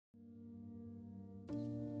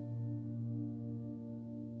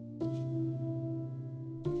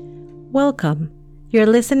Welcome. You're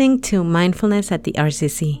listening to Mindfulness at the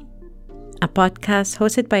RCC, a podcast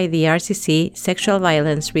hosted by the RCC Sexual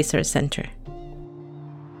Violence Resource Center.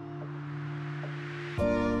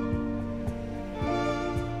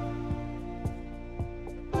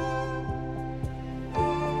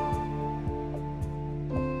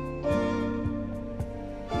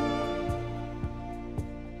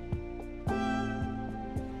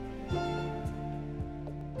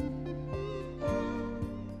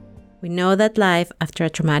 We know that life after a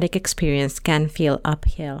traumatic experience can feel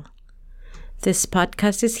uphill. This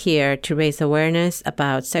podcast is here to raise awareness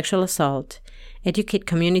about sexual assault, educate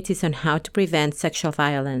communities on how to prevent sexual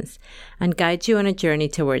violence, and guide you on a journey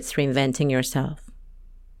towards reinventing yourself.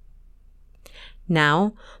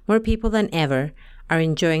 Now, more people than ever are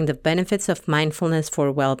enjoying the benefits of mindfulness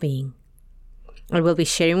for well-being. I will be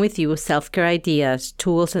sharing with you self-care ideas,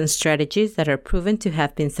 tools, and strategies that are proven to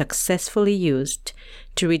have been successfully used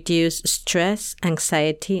to reduce stress,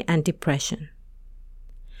 anxiety, and depression.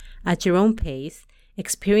 At your own pace,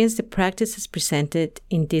 experience the practices presented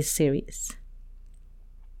in this series.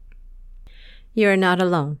 You are not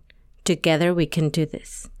alone. Together we can do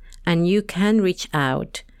this. And you can reach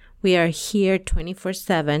out. We are here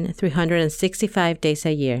 24/7, 365 days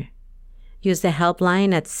a year. Use the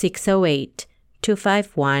helpline at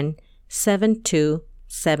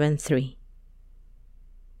 608-251-7273.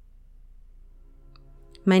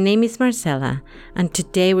 My name is Marcela, and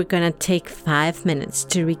today we're going to take 5 minutes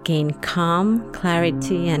to regain calm,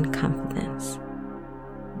 clarity, and confidence.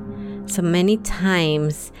 So many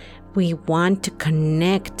times we want to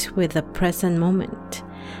connect with the present moment,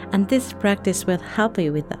 and this practice will help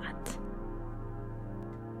you with that.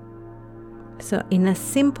 So in a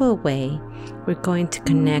simple way, we're going to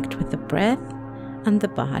connect with the breath and the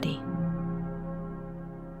body.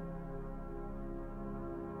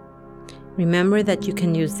 Remember that you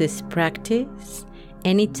can use this practice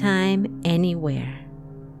anytime, anywhere.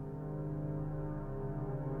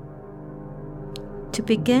 To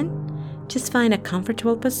begin, just find a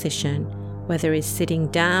comfortable position, whether it's sitting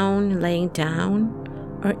down, laying down,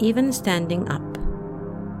 or even standing up.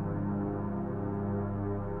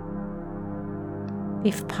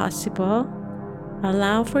 If possible,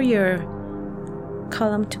 allow for your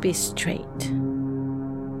column to be straight.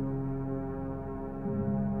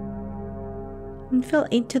 And feel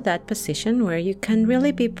into that position where you can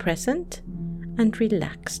really be present and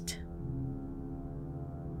relaxed.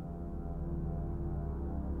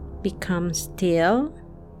 Become still.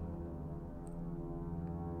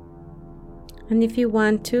 And if you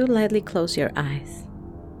want to, lightly close your eyes.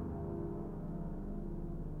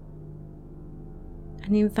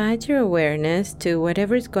 And invite your awareness to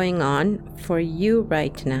whatever is going on for you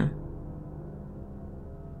right now.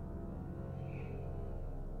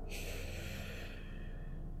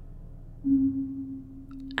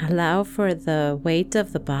 Allow for the weight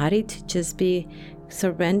of the body to just be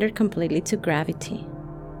surrendered completely to gravity.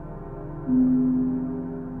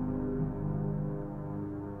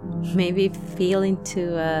 Maybe feel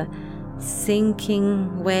into a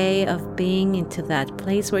sinking way of being into that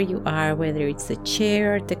place where you are, whether it's the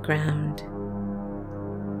chair or the ground,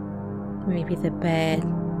 maybe the bed.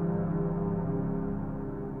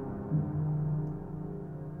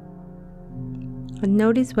 And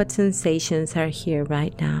notice what sensations are here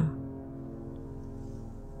right now.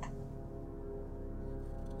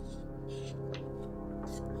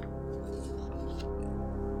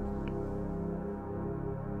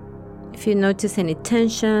 If you notice any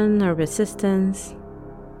tension or resistance,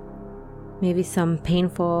 maybe some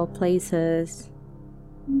painful places,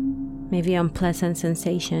 maybe unpleasant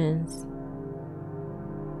sensations,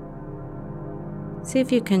 see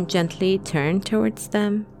if you can gently turn towards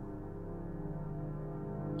them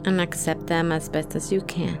and accept them as best as you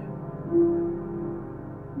can.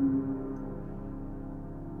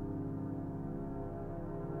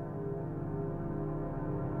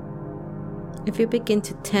 If you begin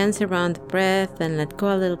to tense around the breath and let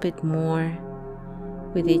go a little bit more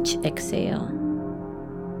with each exhale,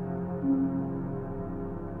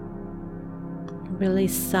 really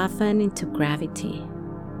soften into gravity.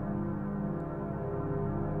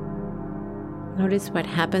 Notice what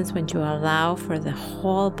happens when you allow for the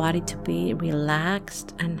whole body to be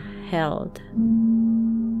relaxed and held.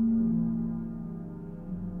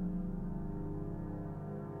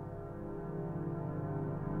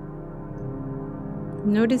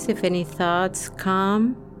 Notice if any thoughts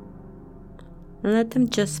come, and let them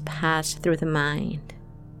just pass through the mind.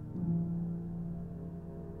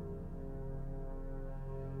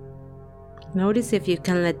 Notice if you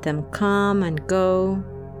can let them come and go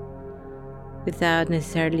without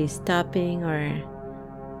necessarily stopping or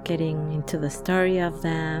getting into the story of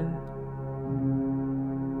them.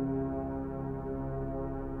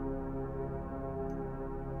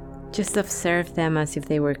 Just observe them as if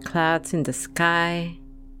they were clouds in the sky.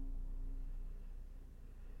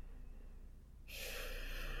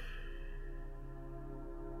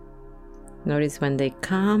 Notice when they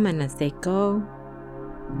come and as they go.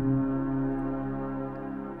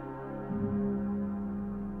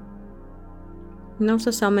 And also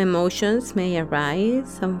some emotions may arise,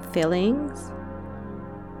 some feelings.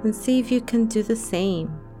 And see if you can do the same.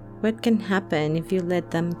 What can happen if you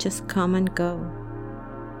let them just come and go?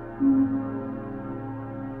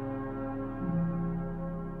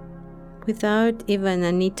 Without even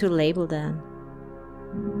a need to label them.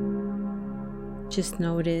 Just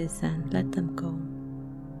notice and let them go.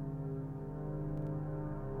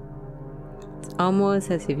 It's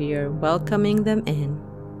almost as if you're welcoming them in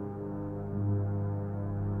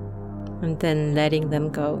and then letting them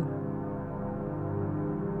go.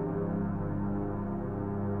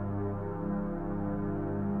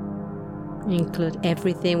 Include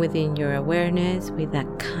everything within your awareness with a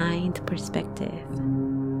kind perspective.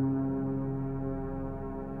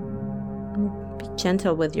 Be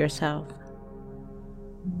gentle with yourself.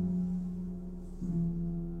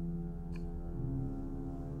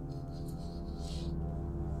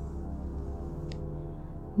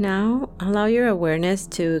 Now, allow your awareness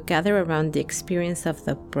to gather around the experience of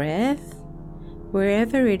the breath,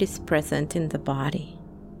 wherever it is present in the body.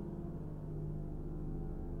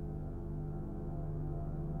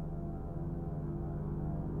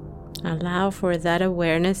 Allow for that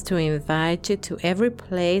awareness to invite you to every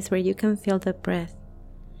place where you can feel the breath.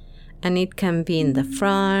 And it can be in the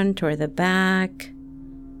front or the back,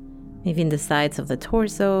 maybe in the sides of the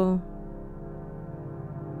torso.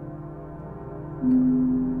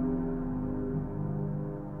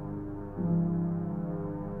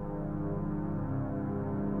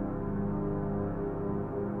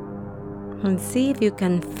 And see if you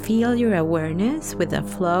can feel your awareness with the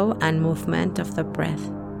flow and movement of the breath.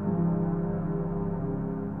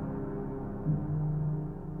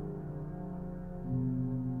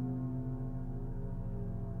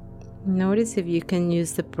 Notice if you can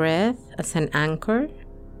use the breath as an anchor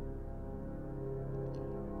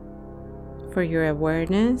for your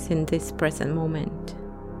awareness in this present moment.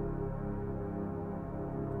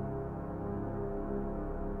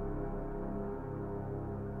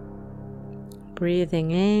 Breathing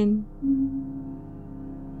in,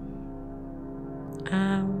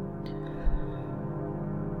 out,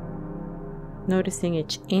 noticing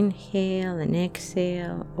each inhale and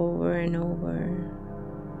exhale over and over.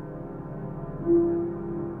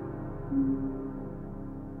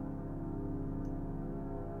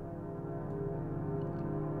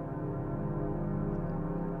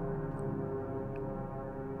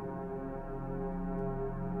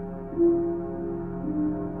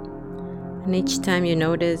 And each time you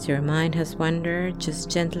notice your mind has wandered, just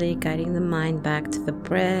gently guiding the mind back to the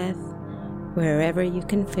breath, wherever you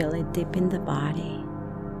can feel it deep in the body.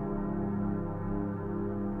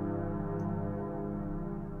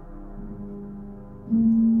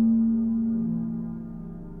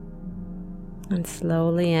 And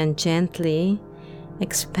slowly and gently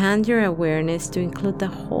expand your awareness to include the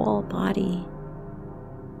whole body.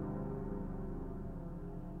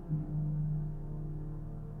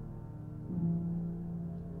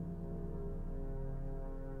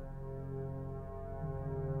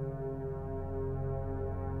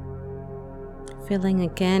 Feeling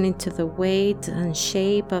again into the weight and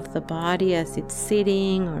shape of the body as it's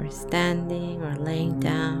sitting or standing or laying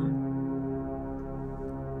down.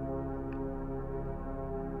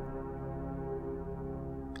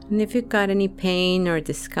 And if you've got any pain or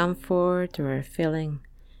discomfort or feeling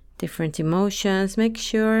different emotions, make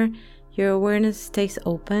sure your awareness stays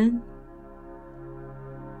open.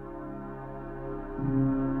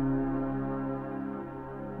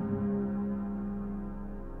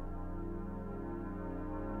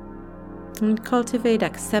 And cultivate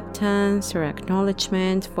acceptance or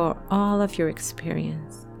acknowledgement for all of your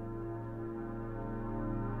experience.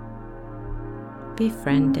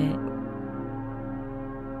 Befriend it.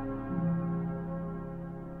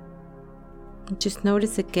 Just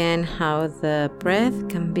notice again how the breath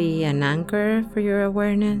can be an anchor for your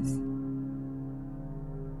awareness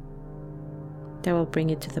that will bring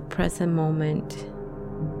you to the present moment,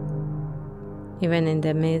 even in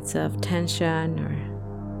the midst of tension or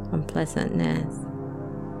unpleasantness.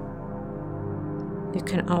 You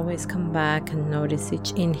can always come back and notice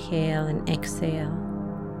each inhale and exhale.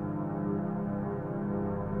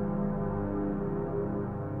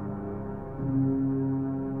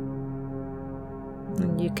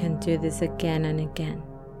 And you you can do this again and again.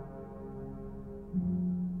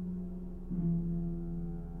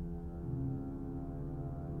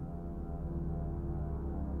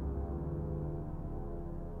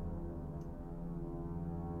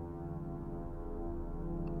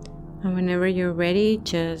 And whenever you're ready,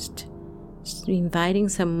 just inviting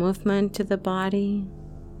some movement to the body.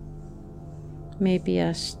 Maybe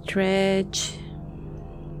a stretch.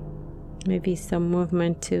 Maybe some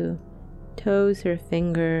movement to toes or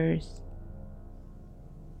fingers.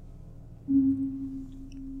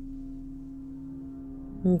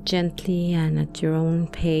 And gently and at your own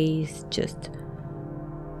pace, just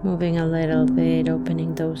moving a little bit,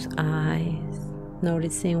 opening those eyes,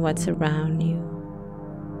 noticing what's around you.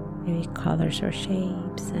 Maybe colors or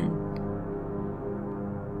shapes. And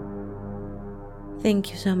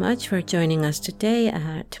thank you so much for joining us today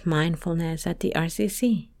at Mindfulness at the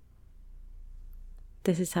RCC.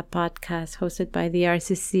 This is a podcast hosted by the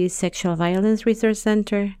RCC Sexual Violence Resource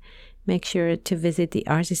Center. Make sure to visit the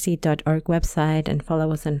rcc.org website and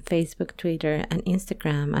follow us on Facebook, Twitter, and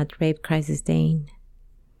Instagram at Rape Crisis Dane.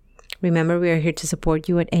 Remember, we are here to support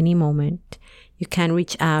you at any moment. You can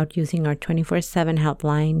reach out using our 24/7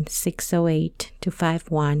 helpline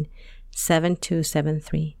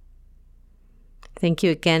 608-251-7273. Thank you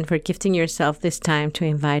again for gifting yourself this time to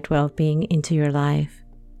invite well-being into your life.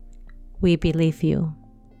 We believe you.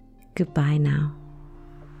 Goodbye now.